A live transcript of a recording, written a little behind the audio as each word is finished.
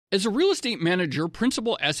As a real estate manager,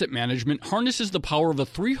 Principal Asset Management harnesses the power of a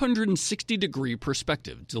 360-degree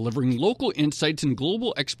perspective, delivering local insights and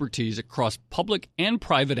global expertise across public and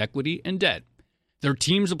private equity and debt. Their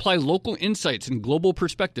teams apply local insights and global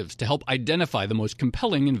perspectives to help identify the most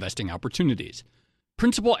compelling investing opportunities.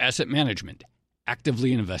 Principal Asset Management.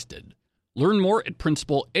 Actively invested. Learn more at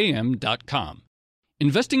principalam.com.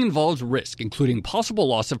 Investing involves risk, including possible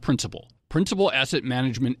loss of principal. Principal Asset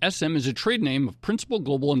Management SM is a trade name of Principal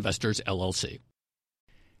Global Investors, LLC.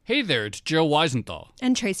 Hey there, it's Joe Weisenthal.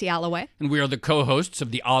 And Tracy Alloway. And we are the co-hosts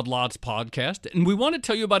of the Odd Lots podcast. And we want to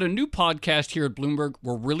tell you about a new podcast here at Bloomberg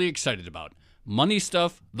we're really excited about. Money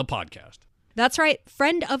Stuff, the podcast. That's right.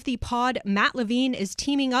 Friend of the pod, Matt Levine, is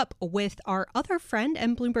teaming up with our other friend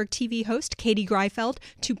and Bloomberg TV host, Katie Greifeld,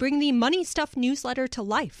 to bring the Money Stuff newsletter to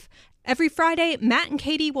life. Every Friday, Matt and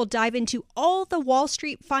Katie will dive into all the Wall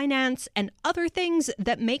Street finance and other things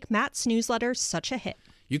that make Matt's newsletter such a hit.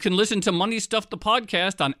 You can listen to Money Stuff, the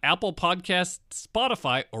podcast on Apple Podcasts,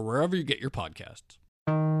 Spotify, or wherever you get your podcasts.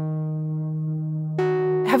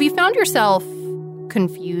 Have you found yourself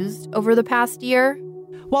confused over the past year?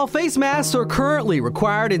 While face masks are currently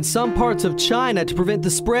required in some parts of China to prevent the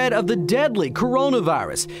spread of the deadly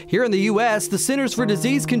coronavirus, here in the U.S., the Centers for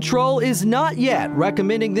Disease Control is not yet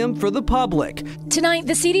recommending them for the public. Tonight,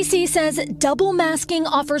 the CDC says double masking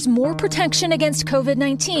offers more protection against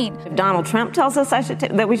COVID-19. If Donald Trump tells us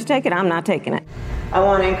that we should take it, I'm not taking it. I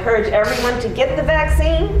want to encourage everyone to get the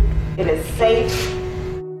vaccine. It is safe.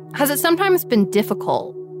 Has it sometimes been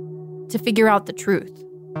difficult to figure out the truth?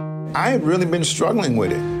 I had really been struggling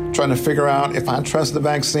with it, trying to figure out if I trust the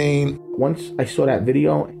vaccine. Once I saw that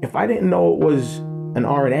video, if I didn't know it was an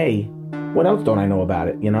RNA, what else don't I know about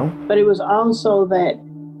it, you know? But it was also that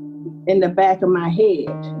in the back of my head,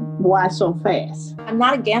 why so fast? I'm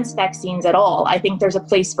not against vaccines at all. I think there's a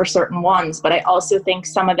place for certain ones, but I also think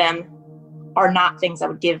some of them are not things I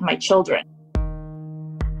would give my children.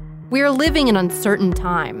 We are living in uncertain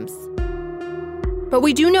times. But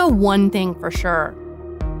we do know one thing for sure.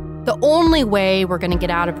 The only way we're going to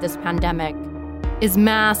get out of this pandemic is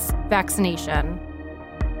mass vaccination.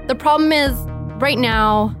 The problem is, right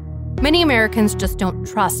now, many Americans just don't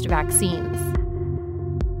trust vaccines.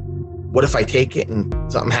 What if I take it and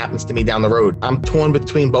something happens to me down the road? I'm torn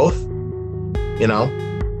between both. You know,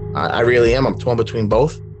 I really am. I'm torn between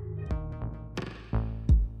both.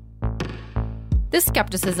 This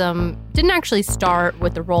skepticism didn't actually start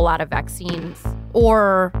with the rollout of vaccines,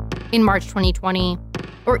 or in March 2020,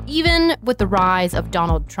 or even with the rise of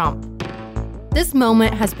Donald Trump. This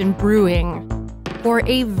moment has been brewing for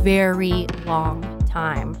a very long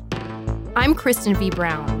time. I'm Kristen V.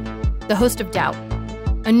 Brown, the host of Doubt,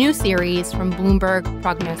 a new series from Bloomberg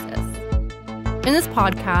Prognosis. In this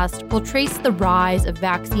podcast, we'll trace the rise of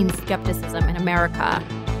vaccine skepticism in America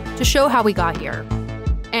to show how we got here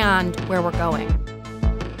and where we're going.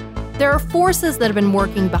 There are forces that have been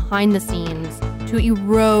working behind the scenes to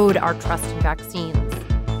erode our trust in vaccines.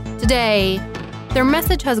 Today, their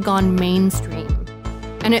message has gone mainstream,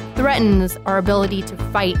 and it threatens our ability to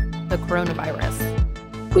fight the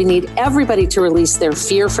coronavirus. We need everybody to release their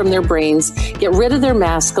fear from their brains, get rid of their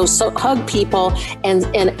masks, go hug people, and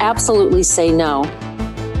absolutely say no.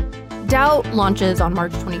 Doubt launches on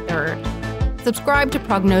March 23rd. Subscribe to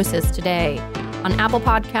Prognosis today on Apple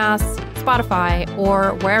Podcasts, Spotify,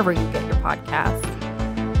 or wherever you get your podcasts.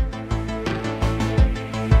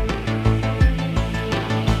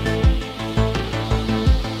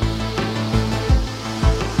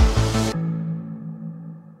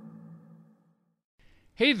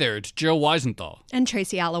 Hey there, it's Joe Weisenthal. And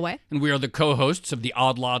Tracy Alloway. And we are the co-hosts of the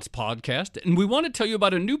Odd Lots podcast. And we want to tell you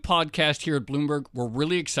about a new podcast here at Bloomberg we're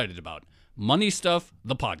really excited about. Money Stuff,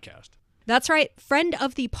 the podcast. That's right. Friend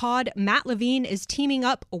of the pod, Matt Levine, is teaming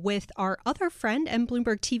up with our other friend and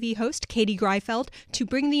Bloomberg TV host, Katie Greifeld, to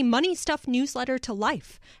bring the Money Stuff newsletter to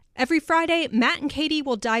life. Every Friday, Matt and Katie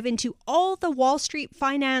will dive into all the Wall Street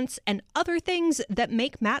finance and other things that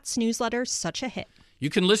make Matt's newsletter such a hit. You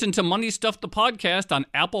can listen to Money Stuff, the podcast on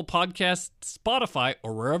Apple Podcasts, Spotify,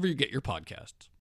 or wherever you get your podcasts.